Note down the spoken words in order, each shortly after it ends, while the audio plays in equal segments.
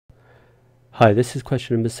Hi, this is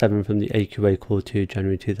question number 7 from the AQA Core 2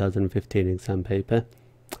 January 2015 exam paper.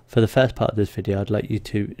 For the first part of this video, I'd like you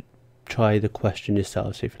to try the question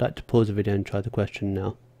yourself. So if you'd like to pause the video and try the question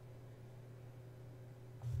now.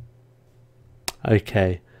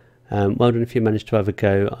 Okay, well done if you managed to have a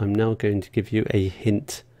go. I'm now going to give you a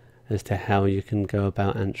hint as to how you can go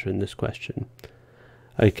about answering this question.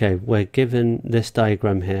 Okay, we're given this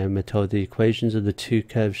diagram here and we're told the equations of the two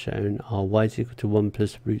curves shown are y is equal to 1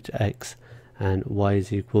 plus root x and y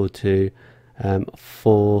is equal to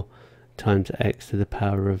 4 times x to the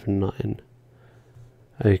power of 9.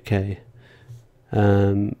 Okay,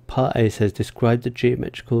 part A says describe the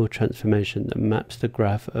geometrical transformation that maps the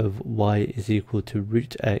graph of y is equal to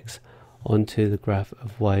root x onto the graph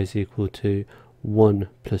of y is equal to 1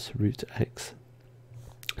 plus root x.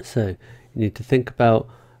 So you need to think about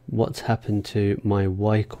what's happened to my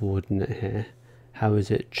y coordinate here. How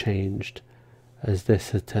has it changed as this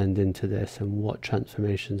has turned into this, and what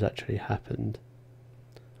transformations actually happened?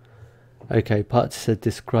 Okay, part said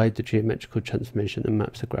describe the geometrical transformation that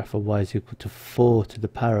maps the graph of y is equal to 4 to the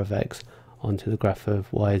power of x onto the graph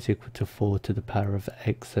of y is equal to 4 to the power of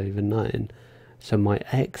x over 9. So my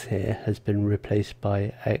x here has been replaced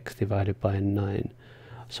by x divided by 9.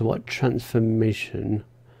 So what transformation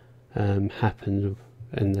happened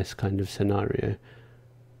in this kind of scenario,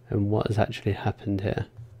 and what has actually happened here?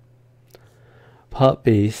 Part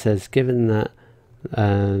B says given that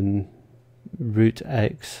root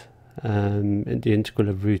x, the integral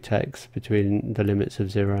of root x between the limits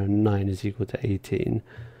of 0 and 9 is equal to 18,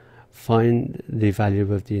 find the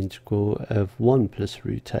value of the integral of 1 plus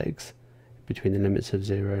root x between the limits of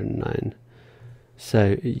 0 and 9.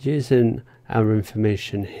 So using our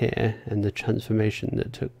information here and the transformation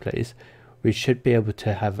that took place, we should be able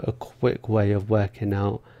to have a quick way of working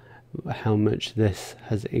out how much this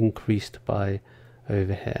has increased by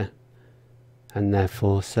over here, and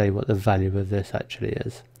therefore say what the value of this actually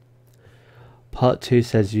is. Part 2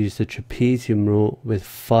 says use the trapezium rule with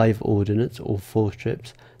 5 ordinates or 4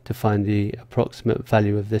 strips to find the approximate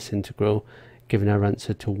value of this integral, giving our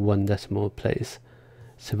answer to 1 decimal place.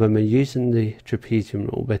 So when we're using the trapezium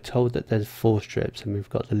rule, we're told that there's 4 strips and we've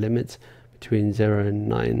got the limits between 0 and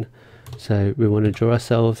 9. So we want to draw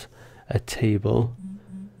ourselves a table,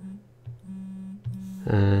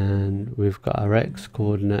 and we've got our x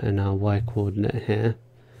coordinate and our y coordinate here.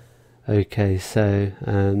 Okay, so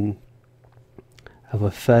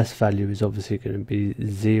our first value is obviously going to be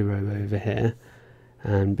 0 over here,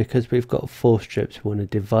 and because we've got 4 strips, we want to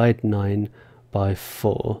divide 9 by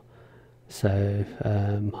 4. So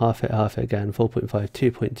half it again, 4.5,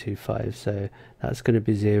 2.25, so that's going to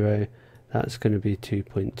be 0, that's going to be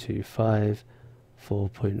 2.25,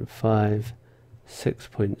 4.5,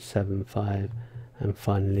 6.75, and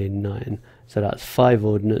finally 9. So that's 5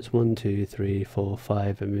 ordinates, 1, 2, 3, 4,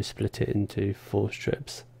 5, and we split it into 4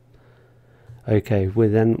 strips. Okay, we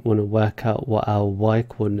then want to work out what our y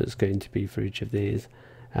coordinate is going to be for each of these,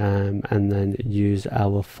 and then use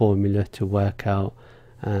our formula to work out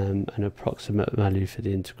an approximate value for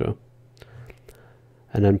the integral.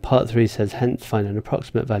 And then part 3 says hence find an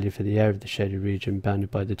approximate value for the area of the shaded region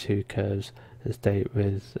bounded by the two curves, and state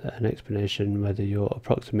with an explanation whether your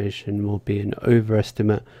approximation will be an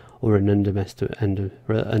overestimate or an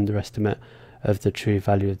underestimate of the true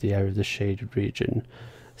value of the area of the shaded region.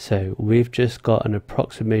 So we've just got an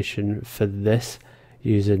approximation for this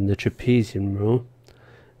using the trapezium rule.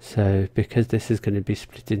 So because this is going to be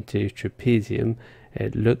split into trapezium,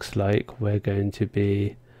 it looks like we're going to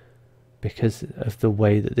be, because of the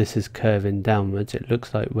way that this is curving downwards, it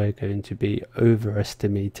looks like we're going to be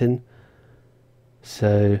overestimating.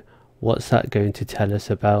 So what's that going to tell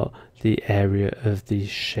us about the area of the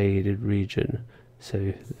shaded region?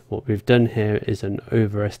 So what we've done here is an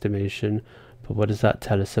overestimation, but what does that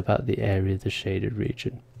tell us about the area of the shaded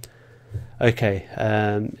region? Okay,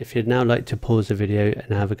 if you'd now like to pause the video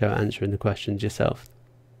and have a go at answering the questions yourself.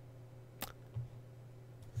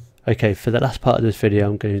 Okay, for the last part of this video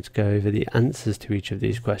I'm going to go over the answers to each of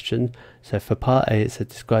these questions. So for part A it said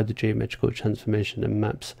describe the geometrical transformation that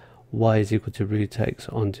maps y is equal to root x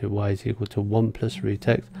onto y is equal to 1 plus root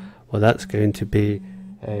x. Well, that's going to be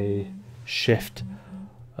a shift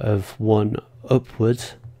of 1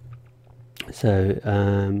 upwards.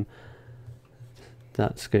 So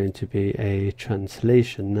that's going to be a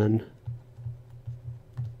translation then,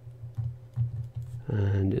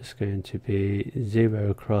 and it's going to be 0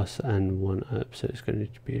 across and 1 up, so it's going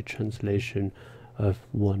to be a translation of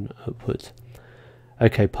 1 upwards.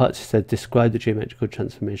 Okay, part C said describe the geometrical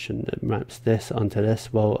transformation that maps this onto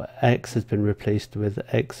this. Well, x has been replaced with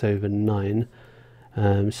x over 9,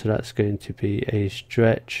 so that's going to be a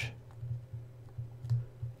stretch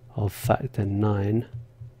of factor 9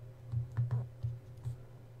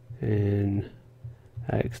 in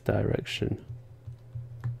x direction.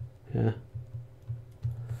 Yeah.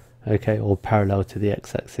 Okay, or parallel to the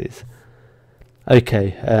x-axis.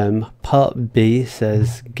 Okay, part B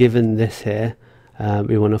says, given this here,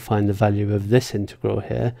 we want to find the value of this integral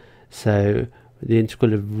here. So the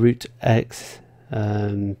integral of root x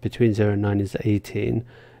between 0 and 9 is 18.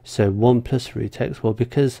 So 1 plus root x, well,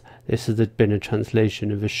 because this has been a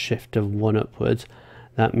translation of a shift of 1 upwards,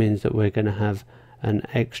 that means that we're going to have an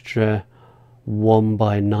extra 1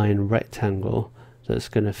 by 9 rectangle that's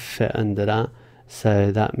going to fit under that.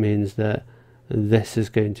 So that means that this is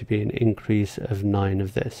going to be an increase of 9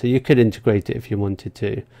 of this. So you could integrate it if you wanted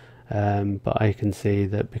to, but I can see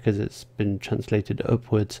that because it's been translated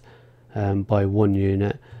upwards by 1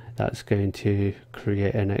 unit, that's going to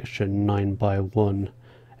create an extra 9 by 1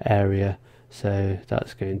 area. So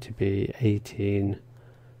that's going to be 18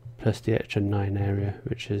 plus the extra 9 area,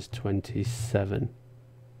 which is 27.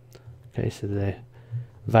 Okay, so the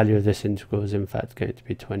value of this integral is in fact going to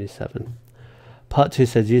be 27. Part 2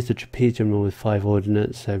 says use the trapezium rule with 5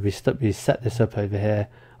 ordinates. So we set this up over here.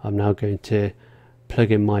 I'm now going to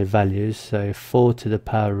plug in my values. So 4 to the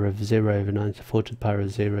power of 0 over 9, so 4 to the power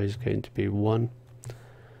of 0 is going to be 1.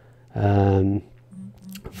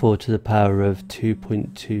 4 to the power of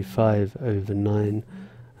 2.25 over 9.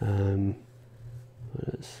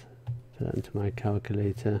 Let's put that into my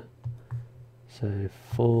calculator. So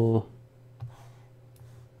 4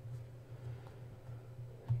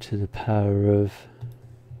 to the power of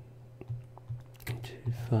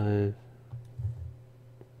 25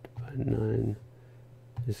 by 9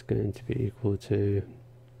 is going to be equal to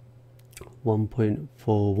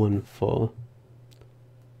 1.414.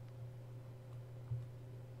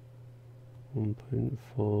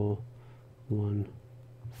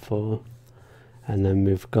 1.414, and then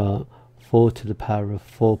we've got 4 to the power of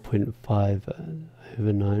 4.5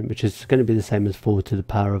 over 9, which is going to be the same as 4 to the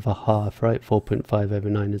power of a half, right? 4.5 over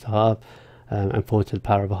 9 is a half, and 4 to the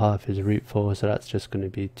power of a half is root 4, so that's just going to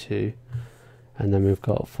be 2. And then we've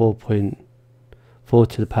got 4 to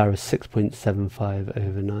the power of 6.75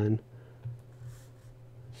 over 9.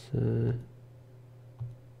 So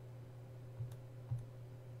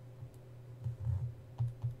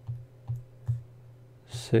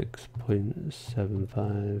 6.75,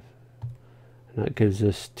 and that gives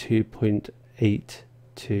us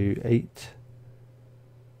 2.828.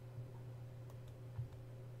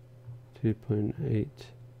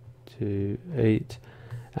 2.828,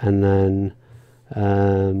 and then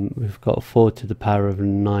we've got 4 to the power of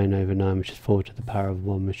 9 over 9, which is 4 to the power of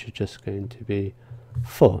 1, which is just going to be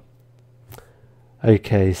 4.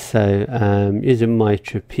 Okay, so using my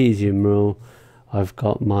trapezium rule, I've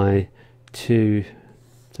got my 2,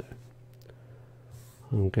 so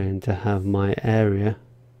I'm going to have my area.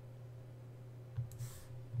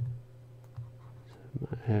 So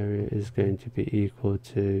my area is going to be equal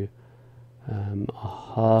to a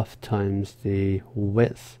half times the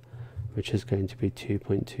width, which is going to be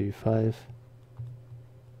 2.25,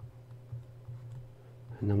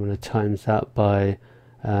 and I'm going to times that by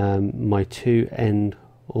my 2 end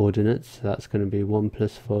ordinates, so that's going to be 1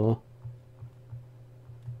 plus 4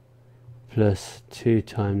 plus 2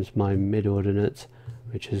 times my mid ordinates,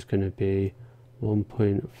 which is going to be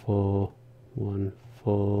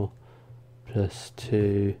 1.414 plus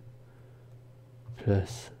 2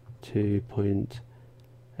 plus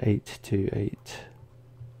 2.828.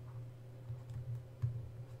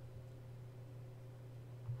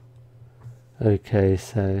 Okay,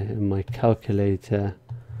 so in my calculator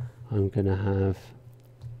I'm going to have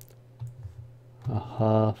a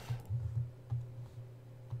half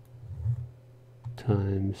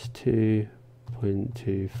times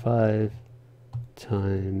 2.25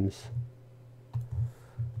 times,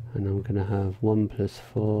 and I'm going to have 1 plus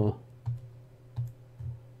 4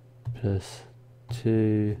 plus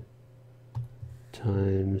 2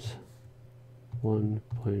 times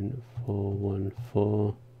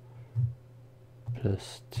 1.414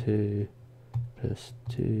 plus 2 plus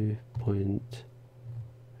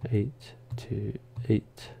 2.828,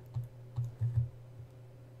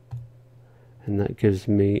 and that gives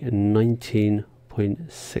me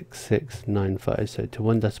 19.6695. so to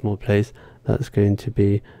 1 decimal place, that's going to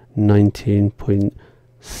be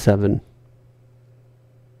 19.7.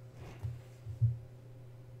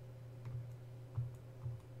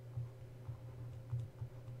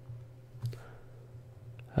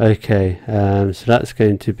 Okay, so that's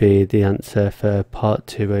going to be the answer for part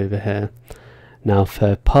 2 over here. Now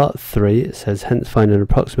for part 3, it says hence find an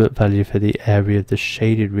approximate value for the area of the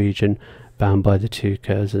shaded region bound by the two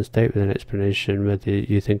curves, and state with an explanation whether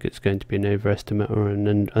you think it's going to be an overestimate or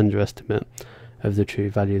an underestimate of the true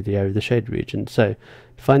value of the area of the shaded region. So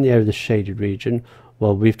to find the area of the shaded region,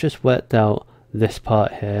 well, we've just worked out this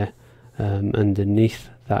part here underneath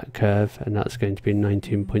that curve, and that's going to be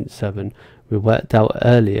 19.7. We worked out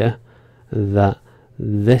earlier that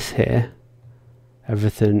this here,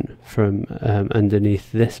 everything from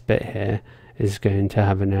underneath this bit here, is going to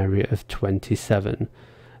have an area of 27.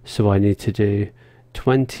 So I need to do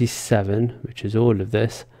 27, which is all of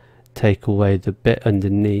this, take away the bit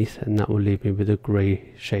underneath, and that will leave me with a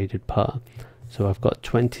grey shaded part. So I've got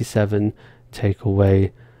 27 take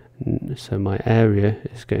away, so my area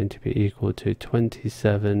is going to be equal to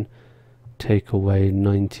 27 take away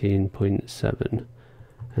 19.7,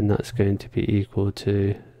 and that's going to be equal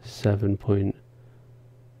to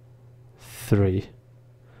 7.3,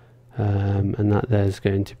 and that there's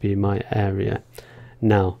going to be my area.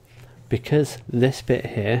 Now, because this bit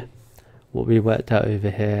here, what we worked out over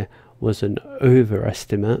here, was an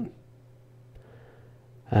overestimate,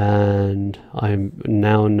 and I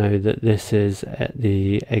now know that this is at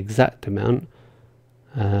the exact amount.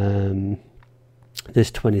 This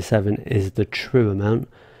 27 is the true amount,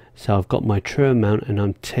 so I've got my true amount and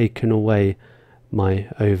I'm taking away my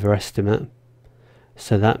overestimate,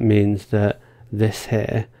 so that means that this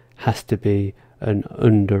here has to be an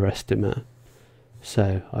underestimate.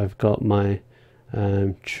 So I've got my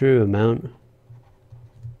true amount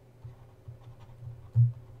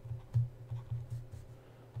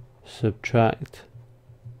subtract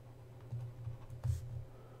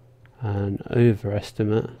an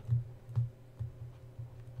overestimate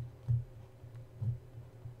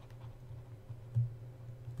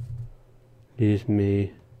leaves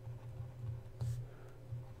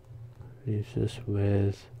us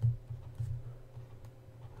with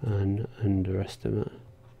an underestimate.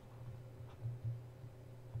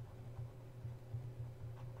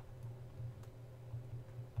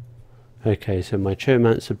 Okay, so my true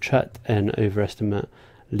amount subtract an overestimate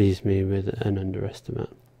leaves me with an underestimate.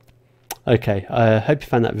 Okay, I hope you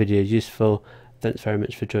found that video useful. Thanks very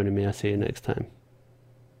much for joining me. I'll see you next time.